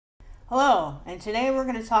Hello, and today we're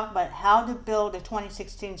going to talk about how to build a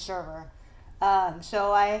 2016 server.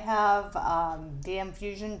 So I have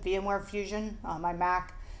VMware Fusion on my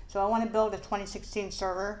Mac. So I want to build a 2016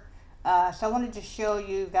 server. So I wanted to show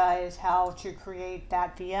you guys how to create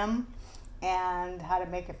that VM and how to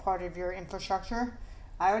make it part of your infrastructure.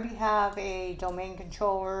 I already have a domain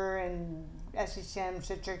controller and SCCM,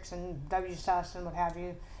 Citrix, and WSUS and what have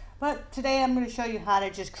you. But today I'm going to show you how to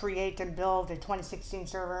just create and build a 2016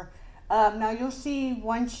 server. Now you'll see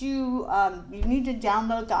once you need to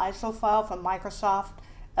download the ISO file from Microsoft.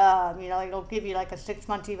 It'll give you like a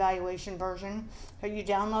 6-month evaluation version. So you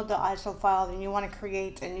download the ISO file, then you want to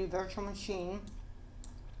create a new virtual machine,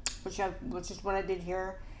 which is what I did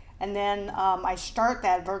here. And then I start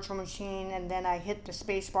that virtual machine, and then I hit the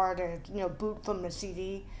spacebar to boot from the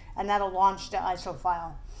CD, and that'll launch the ISO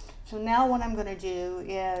file. So now what I'm going to do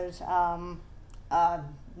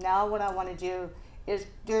is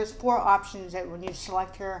there's 4 options that when you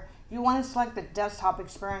select here. You want to select the desktop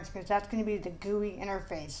experience because that's going to be the GUI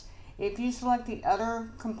interface. If you select the other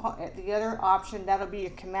option, that'll be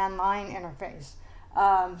your command line interface.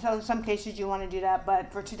 So in some cases you want to do that,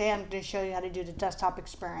 but for today I'm going to show you how to do the desktop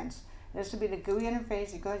experience. This will be the GUI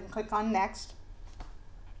interface. You go ahead and click on next,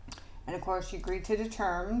 and of course you agree to the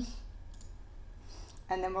terms,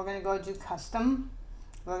 and then we're going to go do custom.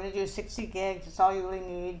 We're going to do 60 gigs. That's all you really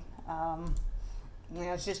need.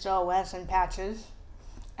 It's just OS and patches,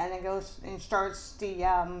 and then goes and starts the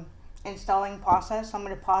installing process. I'm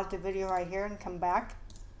going to pause the video right here and come back.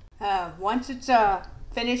 Once it's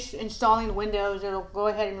finished installing Windows, it'll go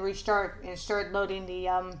ahead and restart and start loading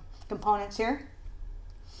the components here.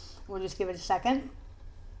 We'll just give it a second.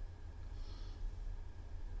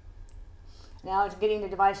 Now it's getting the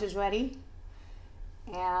devices ready,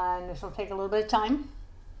 and this will take a little bit of time.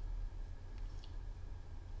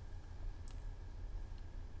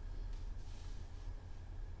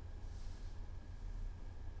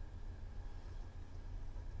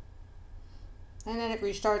 And then it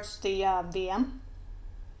restarts the VM,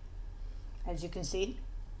 as you can see.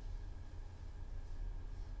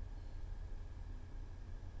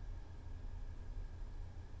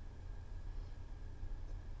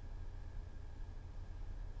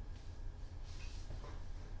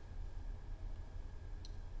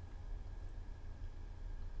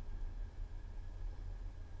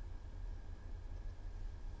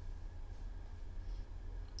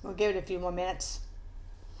 We'll give it a few more minutes.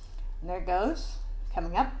 And there it goes,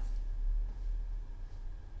 coming up.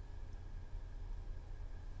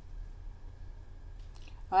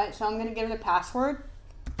 Alright, so I'm going to give it a password.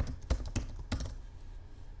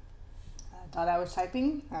 I thought I was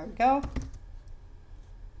typing. There we go.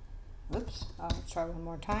 Oops, I'll try one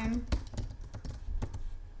more time.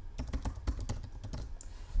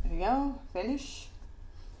 There we go, finish.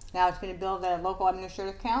 Now it's going to build a local administrator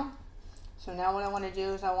account. So now what I want to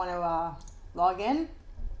do is I want to log in.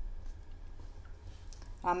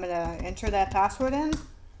 I'm going to enter that password in.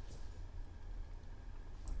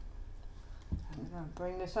 I'm going to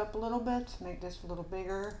bring this up a little bit, make this a little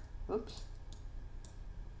bigger. Oops.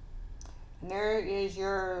 And there is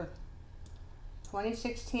your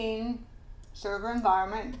 2016 server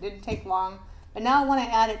environment. It didn't take long. But now I want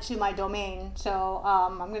to add it to my domain. So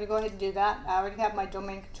I'm going to go ahead and do that. I already have my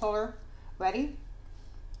domain controller ready.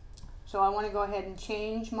 So I want to go ahead and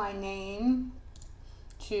change my name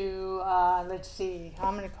to, let's see,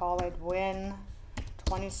 I'm going to call it Win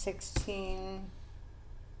 2016.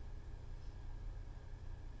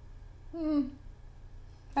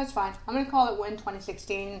 That's fine. I'm going to call it Win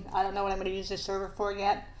 2016. I don't know what I'm going to use this server for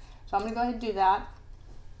yet. So I'm going to go ahead and do that.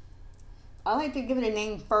 I like to give it a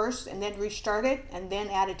name first and then restart it and then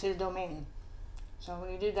add it to the domain. So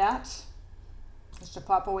when you do that, it's the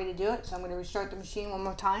proper way to do it. So I'm going to restart the machine one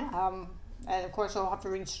more time. And of course I'll have to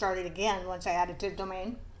restart it again once I add it to the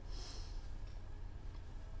domain.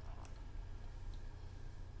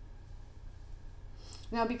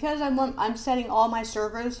 Now because I'm setting all my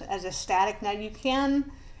servers as a static. Now you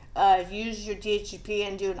can use your DHCP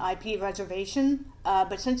and do an IP reservation,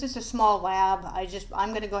 but since it's a small lab, I'm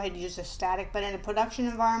going to go ahead and use a static. But in a production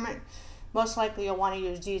environment, most likely you'll want to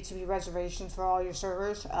use DHCP reservations for all your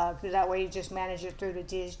servers, because that way you just manage it through the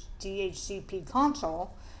DHCP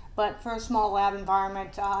console. But for a small lab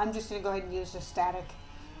environment, I'm just going to go ahead and use the static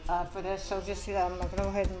for this. So just I'm going to go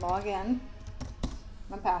ahead and log in,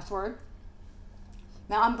 my password.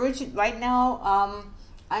 Now I'm bridging right now.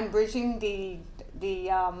 I'm bridging the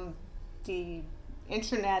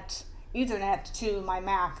Ethernet to my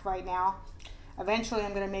Mac right now. Eventually,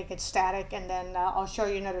 I'm going to make it static, and then I'll show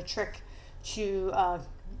you another trick to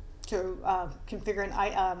configure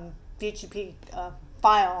an DHCP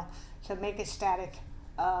file to make it static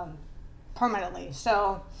permanently.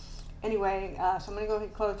 So anyway, so I'm going to go ahead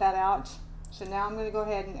and close that out. So now I'm going to go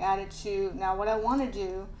ahead and add it to, now what I want to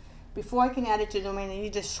do, before I can add it to the domain, I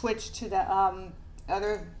need to switch to the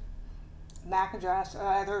other MAC address or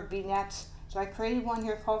other VNets. So I created one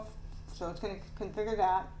here called, so it's going to configure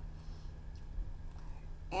that.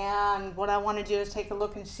 And what I want to do is take a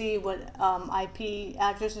look and see what IP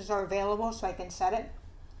addresses are available so I can set it.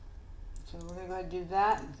 So we're going to go ahead and do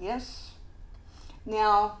that. Yes.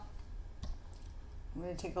 Now, I'm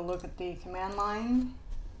going to take a look at the command line.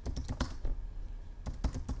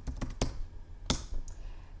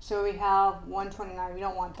 So we have 129. We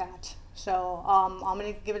don't want that. So I'm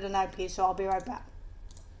going to give it an IP, so I'll be right back.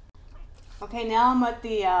 Okay, now I'm at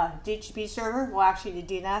the DHCP server, well actually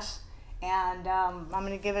the DNS, and I'm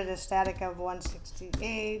going to give it a static of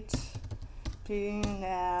 168, and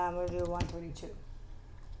I'm going to do 132.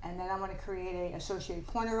 And then I'm going to create a associated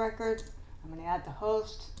pointer record. I'm going to add the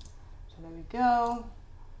host. So there we go.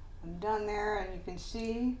 I'm done there, and you can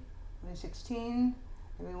see 116.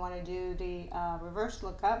 And we want to do the reverse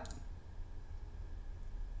lookup.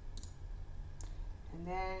 And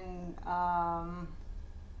then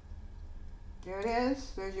there it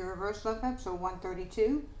is. There's your reverse lookup. So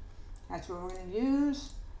 132. That's what we're going to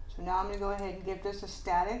use. So now I'm going to go ahead and give this a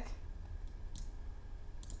static.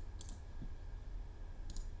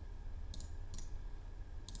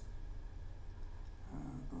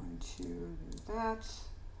 I'm going to do that.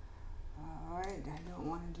 Alright, I don't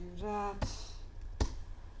want to do that.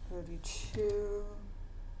 32.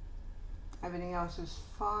 Everything else is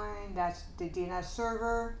fine. That's the DNS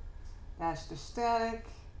server. That's the static.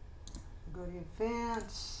 We'll go to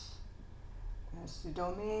advanced. That's the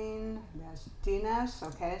domain. That's DNS.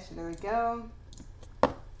 Okay, so there we go.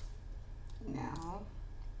 Now,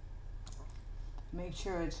 make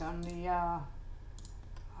sure it's on the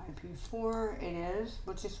IP4. It is,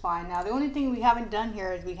 which is fine. Now, the only thing we haven't done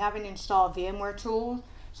here is we haven't installed VMware tools,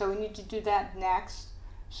 so we need to do that next.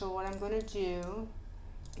 So what I'm going to do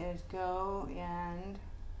is go and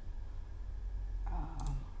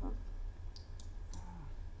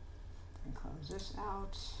close this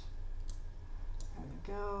out. There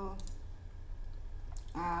we go.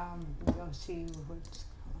 We'll see what's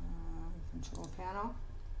control panel.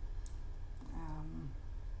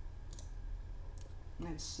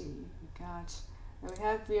 Let's see. We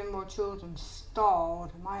have VMware tools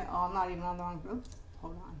installed. I'm not even on the wrong group.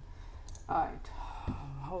 Hold on. All right.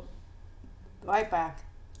 Right back.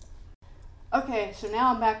 Okay, so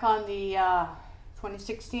now I'm back on the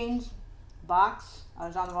 2016 box. I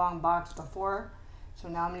was on the wrong box before, so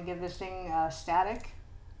now I'm going to give this thing static.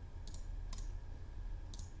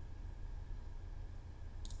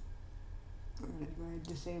 I'm going to go ahead and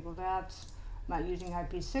disable that. I'm not using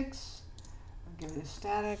IP6. I'll give it a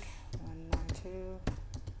static. 192.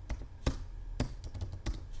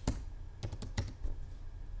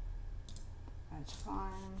 That's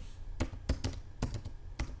fine.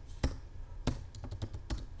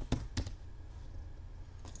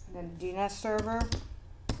 And then the DNS server.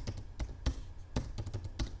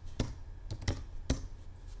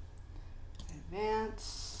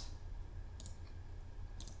 Advanced.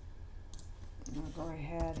 I'll go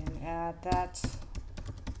ahead and add that.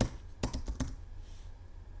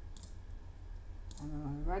 I'm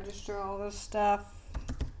going to register all this stuff.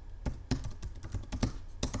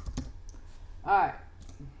 Alright.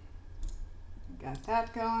 Got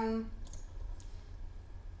that going.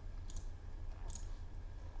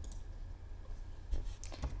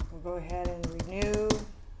 We'll go ahead and renew.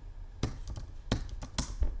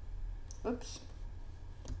 Oops.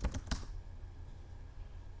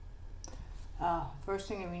 First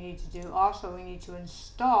thing that we need to do, also we need to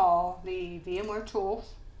install the VMware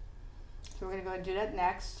tools. So we're going to go ahead and do that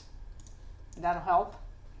next. That'll help.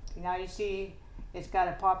 Okay, now you see it's got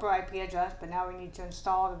a proper IP address, but now we need to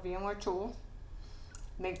install the VMware tools.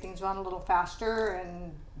 Make things run a little faster,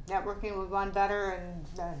 and networking will run better, and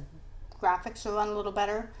the graphics will run a little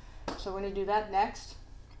better. So we're going to do that next.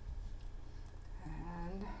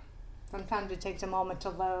 And sometimes it takes a moment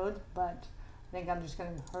to load, but I think I'm just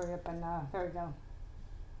going to hurry up and there we go.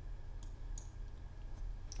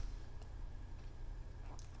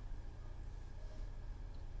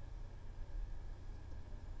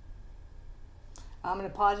 I'm going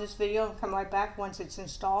to pause this video and come right back once it's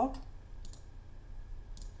installed.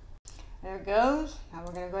 There it goes. Now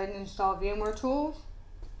we're going to go ahead and install VMware tools.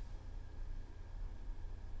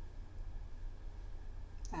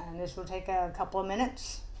 And this will take a couple of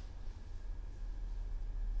minutes.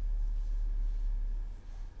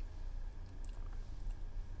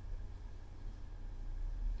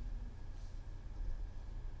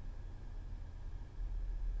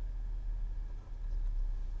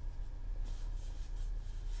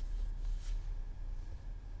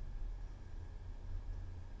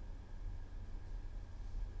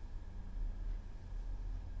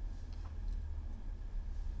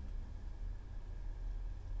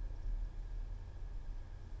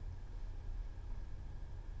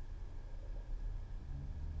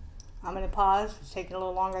 I'm going to pause. It's taking a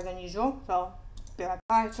little longer than usual, so be right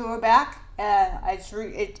back. Alright, so we're back.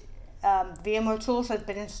 VMware Tools has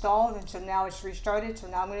been installed, and so now it's restarted. So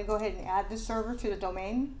now I'm going to go ahead and add the server to the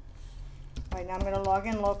domain. Right now I'm going to log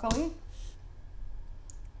in locally.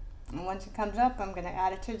 And once it comes up, I'm going to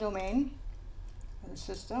add it to the domain. The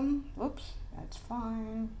system. Whoops, that's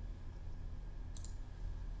fine.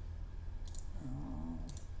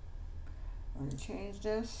 I'm going to change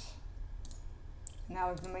this.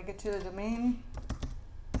 Now we can make it to the domain.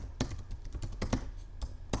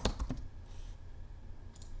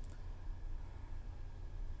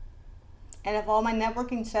 And if all my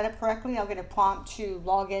networking set up correctly, I'll get a prompt to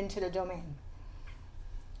log into the domain.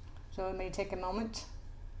 So it may take a moment.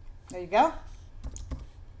 There you go.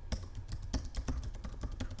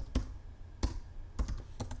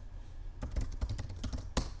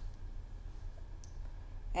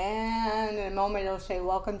 And in a moment it'll say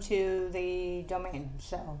welcome to the domain.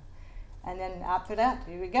 So, and then after that,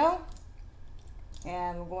 here we go.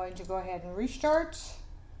 And we're going to go ahead and restart.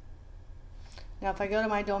 Now if I go to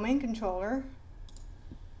my domain controller,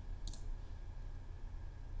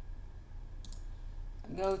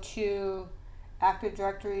 go to Active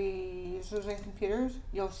Directory users and computers,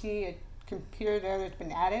 you'll see a computer there that's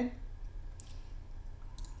been added.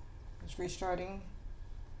 It's restarting.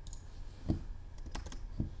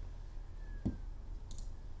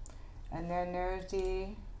 And then there's the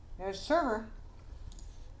server.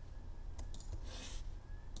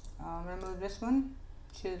 I'm going to move this one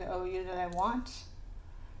to the OU that I want.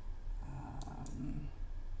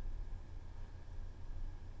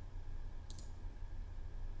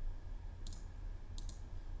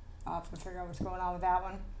 I'll have to figure out what's going on with that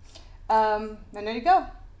one. And there you go.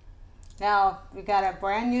 Now we got a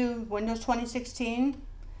brand new Windows 2016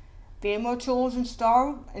 VMware Tools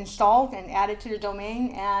installed and added to the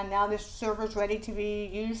domain, and now this server is ready to be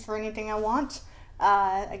used for anything I want.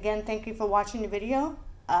 Again, thank you for watching the video.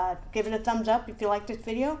 Give it a thumbs up if you like this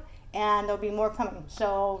video, and there'll be more coming.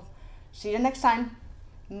 So see you next time.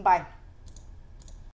 Bye.